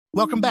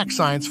Welcome back,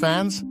 science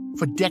fans.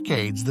 For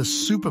decades, the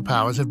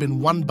superpowers have been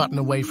one button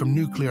away from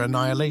nuclear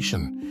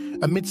annihilation.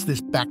 Amidst this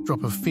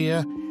backdrop of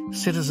fear,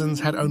 citizens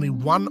had only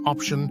one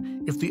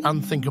option if the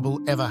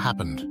unthinkable ever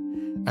happened,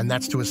 and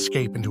that's to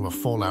escape into a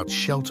fallout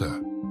shelter.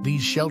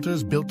 These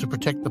shelters, built to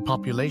protect the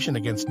population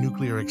against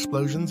nuclear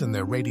explosions and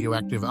their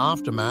radioactive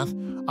aftermath,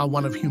 are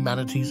one of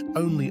humanity's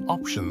only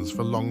options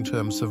for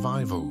long-term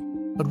survival.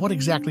 But what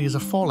exactly is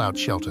a fallout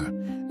shelter,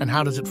 and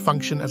how does it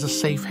function as a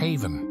safe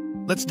haven?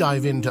 Let's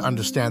dive in to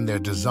understand their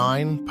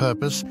design,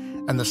 purpose,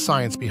 and the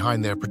science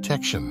behind their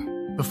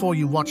protection. Before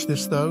you watch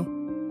this, though,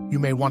 you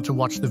may want to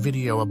watch the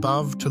video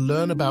above to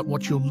learn about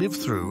what you'll live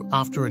through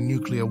after a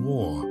nuclear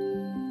war.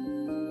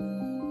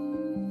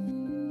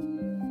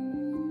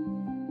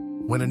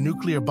 When a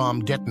nuclear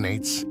bomb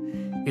detonates,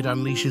 it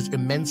unleashes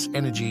immense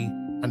energy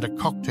and a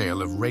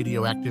cocktail of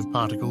radioactive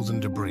particles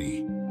and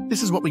debris.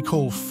 This is what we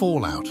call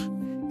fallout.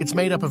 It's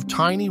made up of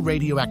tiny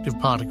radioactive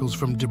particles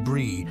from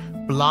debris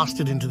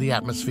blasted into the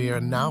atmosphere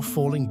and now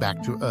falling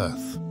back to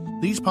Earth.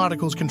 These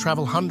particles can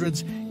travel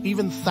hundreds,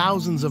 even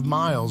thousands of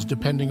miles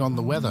depending on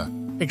the weather.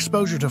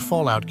 Exposure to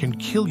fallout can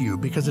kill you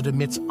because it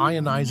emits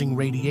ionizing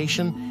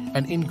radiation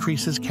and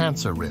increases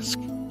cancer risk.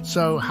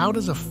 So how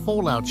does a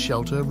fallout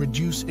shelter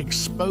reduce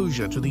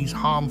exposure to these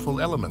harmful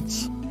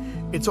elements?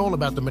 It's all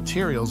about the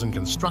materials and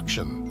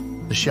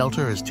construction. The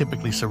shelter is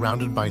typically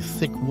surrounded by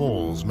thick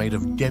walls made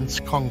of dense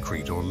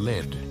concrete or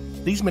lead.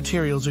 These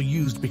materials are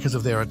used because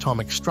of their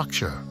atomic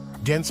structure.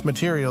 Dense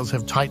materials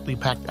have tightly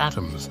packed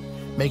atoms,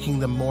 making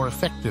them more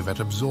effective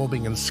at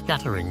absorbing and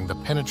scattering the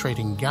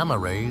penetrating gamma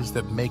rays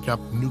that make up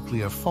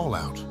nuclear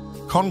fallout.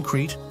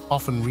 Concrete,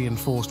 often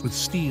reinforced with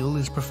steel,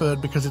 is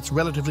preferred because it's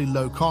relatively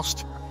low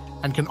cost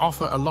and can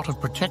offer a lot of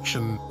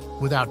protection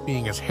without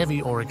being as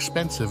heavy or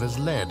expensive as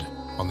lead.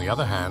 On the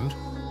other hand,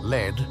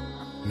 lead,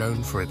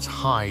 known for its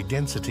high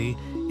density,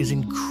 is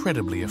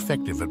incredibly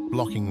effective at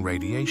blocking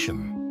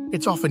radiation.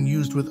 It's often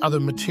used with other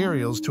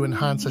materials to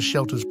enhance a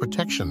shelter's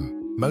protection.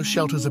 Most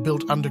shelters are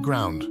built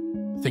underground.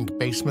 Think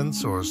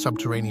basements or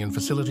subterranean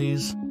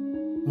facilities.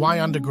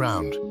 Why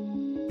underground?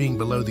 Being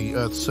below the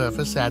Earth's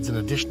surface adds an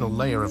additional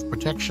layer of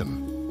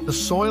protection. The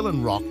soil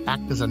and rock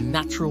act as a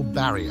natural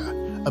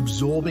barrier,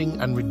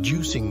 absorbing and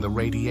reducing the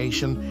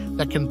radiation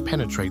that can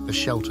penetrate the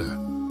shelter.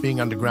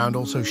 Being underground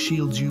also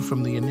shields you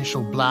from the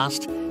initial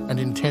blast and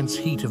intense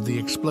heat of the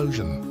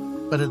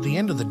explosion. But at the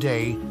end of the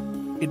day,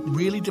 it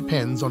really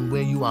depends on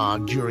where you are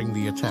during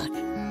the attack.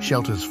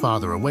 Shelters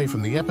farther away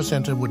from the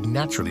epicenter would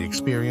naturally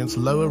experience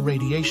lower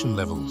radiation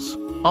levels.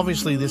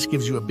 Obviously, this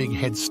gives you a big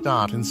head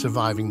start in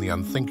surviving the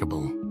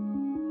unthinkable.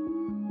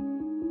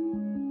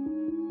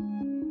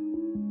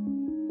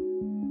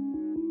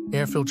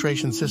 Air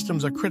filtration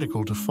systems are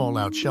critical to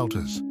fallout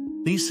shelters.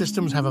 These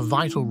systems have a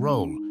vital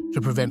role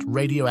to prevent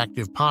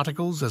radioactive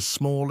particles as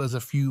small as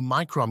a few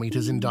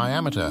micrometers in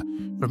diameter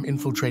from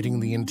infiltrating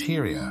the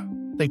interior.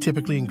 They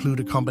typically include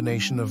a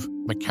combination of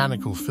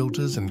mechanical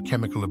filters and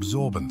chemical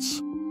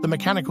absorbents. The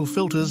mechanical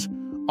filters,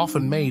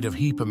 often made of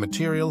HEPA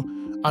material,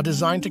 are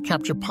designed to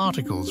capture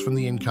particles from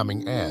the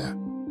incoming air.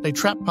 They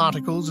trap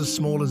particles as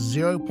small as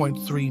 0.3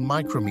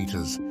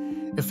 micrometers,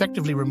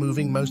 effectively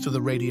removing most of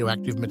the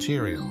radioactive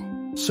material.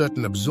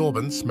 Certain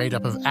absorbents, made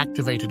up of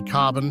activated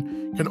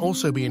carbon, can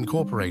also be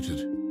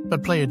incorporated,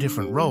 but play a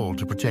different role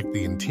to protect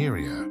the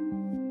interior.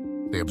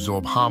 They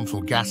absorb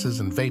harmful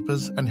gases and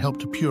vapors and help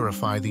to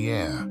purify the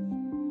air.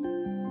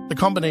 The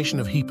combination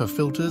of HEPA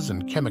filters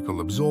and chemical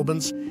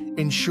absorbents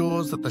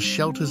ensures that the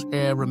shelter's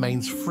air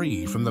remains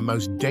free from the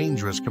most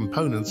dangerous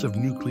components of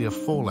nuclear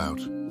fallout.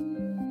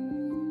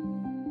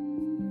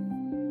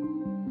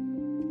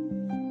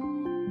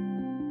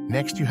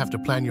 Next, you have to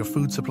plan your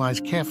food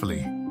supplies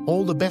carefully.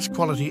 All the best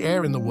quality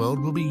air in the world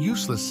will be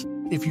useless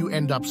if you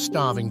end up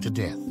starving to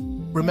death.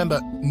 Remember,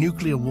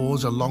 nuclear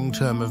wars are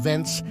long-term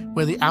events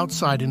where the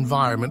outside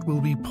environment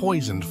will be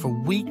poisoned for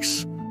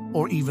weeks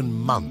or even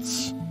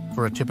months.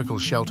 For a typical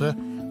shelter,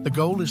 the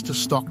goal is to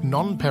stock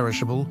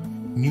non-perishable,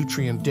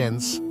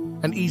 nutrient-dense,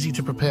 and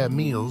easy-to-prepare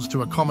meals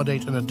to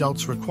accommodate an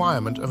adult's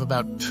requirement of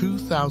about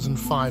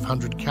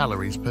 2,500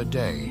 calories per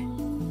day.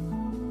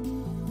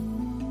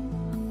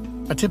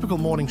 A typical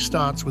morning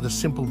starts with a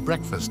simple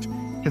breakfast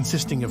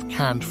consisting of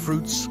canned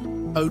fruits,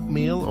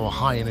 oatmeal or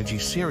high-energy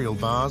cereal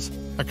bars,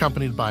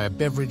 accompanied by a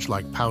beverage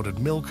like powdered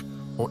milk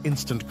or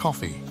instant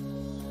coffee.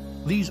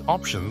 These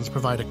options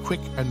provide a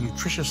quick and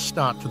nutritious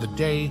start to the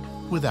day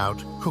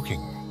without cooking.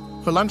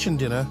 For lunch and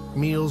dinner,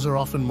 meals are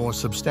often more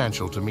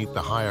substantial to meet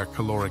the higher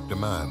caloric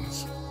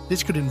demands.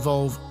 This could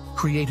involve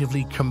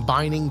creatively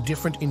combining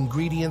different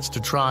ingredients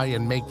to try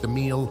and make the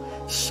meal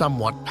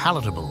somewhat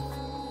palatable.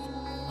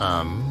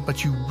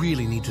 But you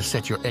really need to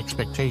set your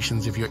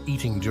expectations if you're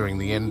eating during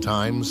the end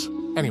times.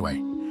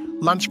 Anyway,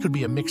 lunch could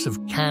be a mix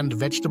of canned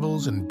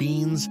vegetables and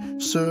beans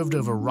served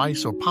over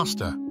rice or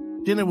pasta.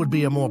 Dinner would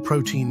be a more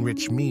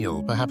protein-rich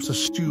meal, perhaps a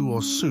stew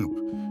or soup,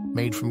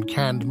 made from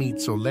canned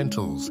meats or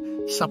lentils,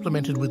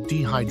 supplemented with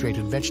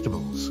dehydrated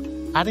vegetables.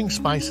 Adding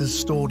spices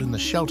stored in the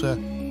shelter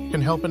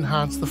can help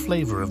enhance the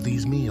flavor of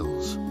these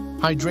meals.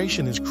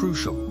 Hydration is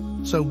crucial.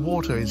 so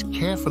water is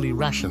carefully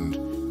rationed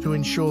to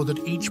ensure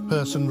that each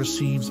person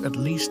receives at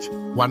least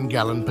 1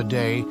 gallon per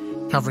day,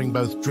 covering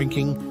both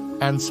drinking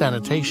and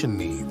sanitation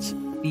needs.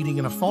 Eating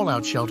in a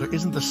fallout shelter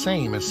isn't the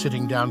same as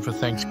sitting down for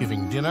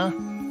Thanksgiving dinner,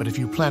 but if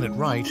you plan it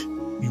right,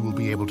 you will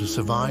be able to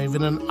survive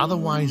in an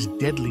otherwise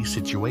deadly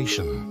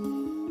situation.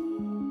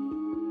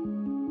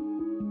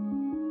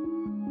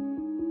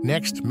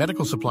 Next,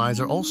 medical supplies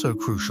are also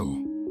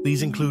crucial.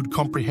 These include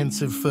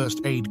comprehensive first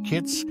aid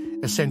kits,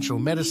 essential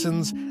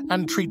medicines,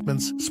 and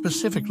treatments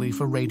specifically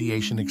for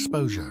radiation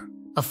exposure.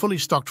 A fully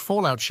stocked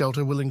fallout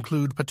shelter will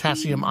include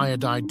potassium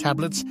iodide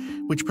tablets,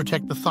 which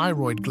protect the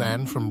thyroid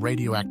gland from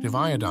radioactive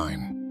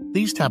iodine.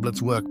 These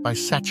tablets work by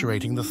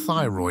saturating the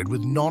thyroid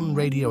with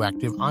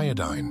non-radioactive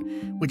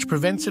iodine, which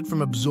prevents it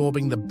from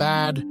absorbing the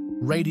bad,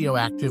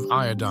 radioactive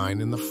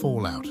iodine in the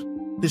fallout.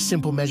 This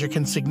simple measure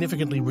can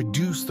significantly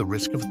reduce the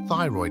risk of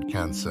thyroid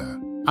cancer.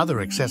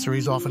 Other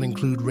accessories often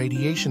include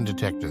radiation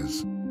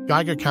detectors.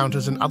 Geiger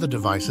counters and other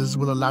devices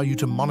will allow you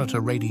to monitor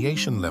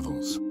radiation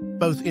levels,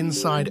 both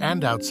inside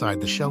and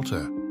outside the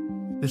shelter.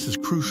 This is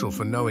crucial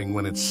for knowing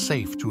when it's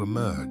safe to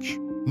emerge.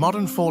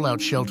 Modern fallout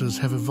shelters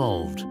have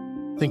evolved.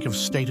 Think of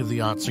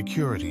state-of-the-art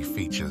security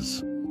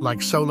features,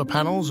 like solar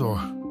panels or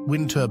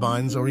wind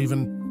turbines or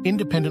even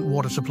independent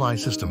water supply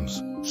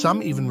systems.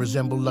 Some even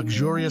resemble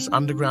luxurious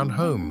underground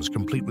homes,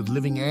 complete with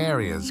living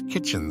areas,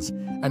 kitchens,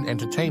 and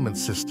entertainment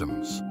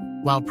systems.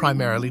 While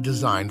primarily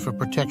designed for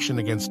protection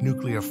against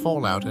nuclear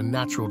fallout and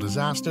natural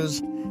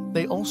disasters,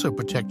 they also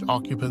protect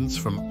occupants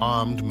from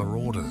armed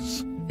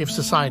marauders. If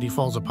society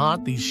falls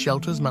apart, these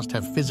shelters must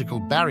have physical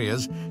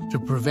barriers to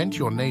prevent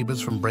your neighbors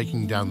from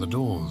breaking down the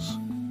doors.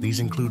 These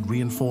include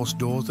reinforced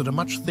doors that are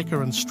much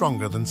thicker and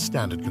stronger than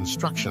standard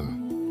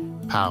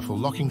construction. Powerful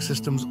locking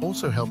systems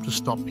also help to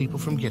stop people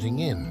from getting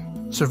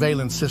in.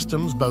 Surveillance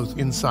systems, both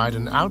inside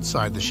and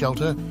outside the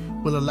shelter,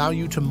 will allow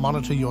you to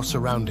monitor your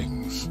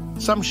surroundings.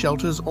 Some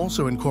shelters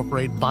also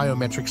incorporate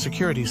biometric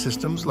security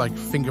systems like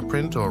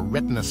fingerprint or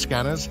retina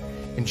scanners,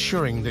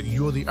 ensuring that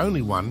you're the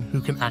only one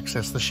who can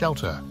access the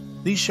shelter.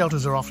 These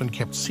shelters are often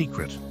kept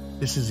secret.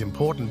 This is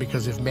important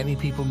because if many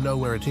people know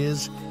where it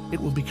is, it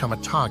will become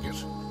a target.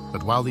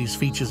 But while these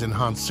features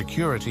enhance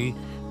security,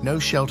 no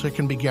shelter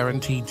can be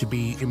guaranteed to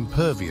be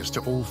impervious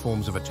to all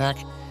forms of attack,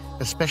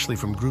 especially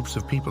from groups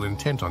of people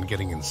intent on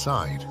getting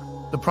inside.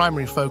 The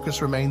primary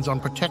focus remains on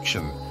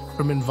protection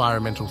from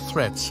environmental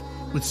threats,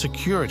 with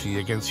security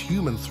against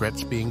human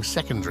threats being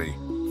secondary.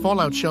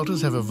 Fallout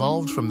shelters have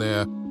evolved from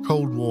their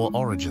Cold War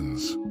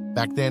origins.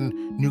 Back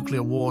then,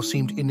 nuclear war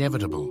seemed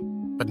inevitable.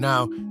 But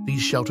now,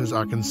 these shelters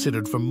are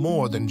considered for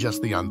more than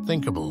just the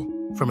unthinkable.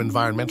 From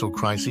environmental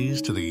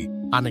crises to the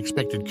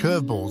unexpected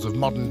curveballs of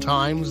modern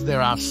times,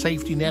 there are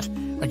safety net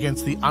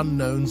against the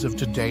unknowns of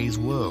today's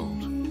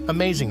world.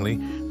 Amazingly,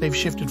 they've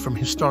shifted from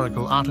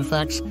historical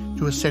artifacts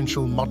to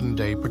essential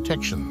modern-day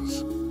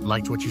protections.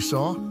 Liked what you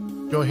saw?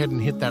 Go ahead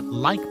and hit that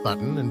like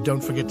button and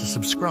don't forget to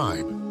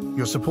subscribe.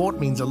 Your support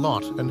means a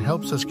lot and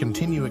helps us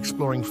continue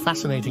exploring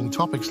fascinating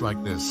topics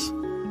like this.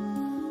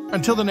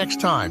 Until the next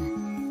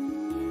time,